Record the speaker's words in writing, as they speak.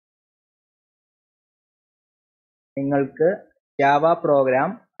നിങ്ങൾക്ക് Java program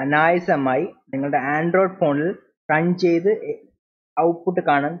അനായാസമായി നിങ്ങളുടെ ആൻഡ്രോയിഡ് ഫോണിൽ റൺ ചെയ്ത് ഔട്ട്പുട്ട്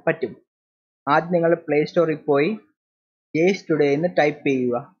കാണാൻ പറ്റും. ആദ്യം നിങ്ങൾ പ്ലേ സ്റ്റോറിൽ പോയി JStudio എന്ന് ടൈപ്പ്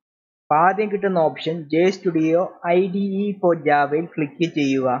ചെയ്യുക. അപ്പോൾ ആദ്യം കിട്ടുന്ന option JStudio IDE four ജാവയിൽ click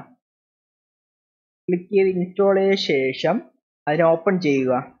ചെയ്യുക. ക്ലിക്ക് ചെയ്ത് ഇൻസ്റ്റാൾ ചെയ്ത ശേഷം അതിനെ ഓപ്പൺ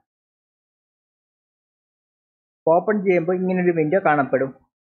ചെയ്യുക. ഓപ്പൺ ചെയ്യുമ്പോൾ ഇങ്ങനൊരു വിൻഡോ കാണപ്പെടും.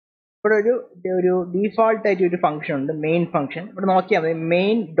 ഇവിടെ ഒരു ഡീഫാൾട്ട് ആയിട്ട് ഒരു ഫംഗ്ഷൻ ഉണ്ട്, മെയിൻ ഫംഗ്ഷൻ. ഇവിടെ നോക്കിയാൽ മതി,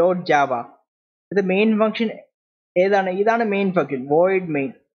 main.java. ഇത് മെയിൻ ഫംഗ്ഷൻ ഏതാണ്? ഇതാണ് മെയിൻ ഫംഗ്ഷൻ, void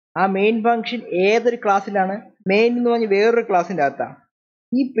main. ആ മെയിൻ ഫംഗ്ഷൻ ഏതൊരു ക്ലാസ്സിലാണ്? മെയിൻ എന്ന് പറഞ്ഞ വേറൊരു ക്ലാസ്സിൻ്റെ അകത്താണ്.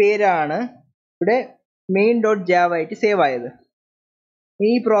 ഈ പേരാണ് ഇവിടെ main.java ആയിട്ട് സേവ് ആയത്.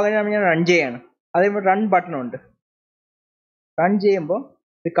 ഈ പ്രോഗ്രാം ഞാൻ റൺ ചെയ്യാണ്. അതേപോലെ റൺ ബട്ടൺ ഉണ്ട്. റൺ ചെയ്യുമ്പോൾ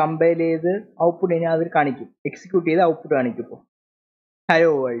ഇത് കമ്പൈൽ ചെയ്ത് ഔട്ട്പുട്ട് കഴിഞ്ഞാൽ അതിൽ കാണിക്കും, എക്സിക്യൂട്ട് ചെയ്ത് ഔട്ട്പുട്ട് കാണിക്കും. ഇപ്പോൾ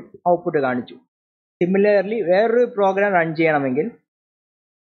ഹലോ വേൾഡ് ഔട്ട്പുട്ട് കാണിച്ചു. സിമിലർലി വേറൊരു പ്രോഗ്രാം റൺ ചെയ്യണമെങ്കിൽ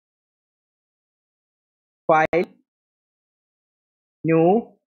ഫയൽ, ന്യൂ,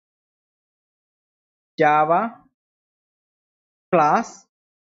 ജാവ, ക്ലാസ്.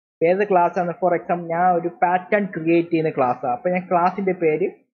 ഏത് ക്ലാസ് ആണ്? ഫോർ എക്സാമ്പിൾ ഞാൻ ഒരു പാറ്റേൺ ക്രിയേറ്റ് ചെയ്യുന്ന ക്ലാസ്സാണ്. അപ്പോൾ ഞാൻ ക്ലാസിൻ്റെ പേര്,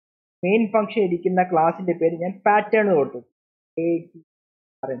 മെയിൻ ഫംഗ്ഷൻ ഇരിക്കുന്ന ക്ലാസിൻ്റെ പേര് ഞാൻ പാറ്റേൺ കൊടുത്തു,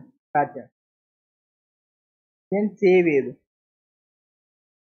 പാറ്റേൺ. ഞാൻ സേവ് ചെയ്തു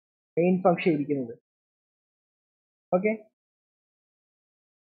മെയിൻ ഫംഗ്ഷൻ ഇരിക്കുന്നത്. ഓക്കെ,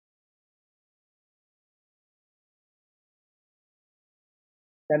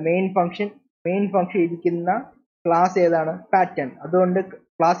 മെയിൻ ഫംഗ്ഷൻ ഇരിക്കുന്ന ക്ലാസ് ഏതാണ്? പാറ്റേൺ. അതുകൊണ്ട്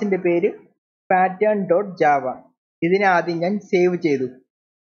ക്ലാസിന്റെ പേര് pattern.java. ഇതിനെ ആദ്യം ഞാൻ സേവ് ചെയ്തു.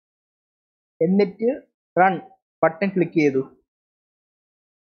 എന്നിട്ട് റൺ ബട്ടൺ ക്ലിക്ക് ചെയ്തു.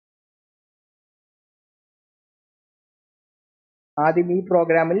 ആദ്യം ഈ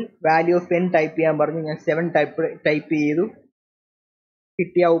പ്രോഗ്രാമിൽ വാല്യൂ ഓഫ് n ടൈപ്പ് ചെയ്യാൻ പറഞ്ഞു. ഞാൻ 7 ടൈപ്പ് ചെയ്തു.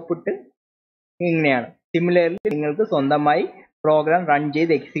 കിട്ടിയ ഔട്ട്പുട്ട് ഇങ്ങനെയാണ്. സിമിലർലി നിങ്ങൾക്ക് സ്വന്തമായി പ്രോഗ്രാം റൺ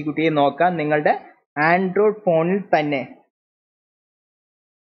ചെയ്ത് എക്സിക്യൂട്ട് ചെയ്ത് നോക്കാം നിങ്ങളുടെ ആൻഡ്രോയിഡ് ഫോണിൽ തന്നെ.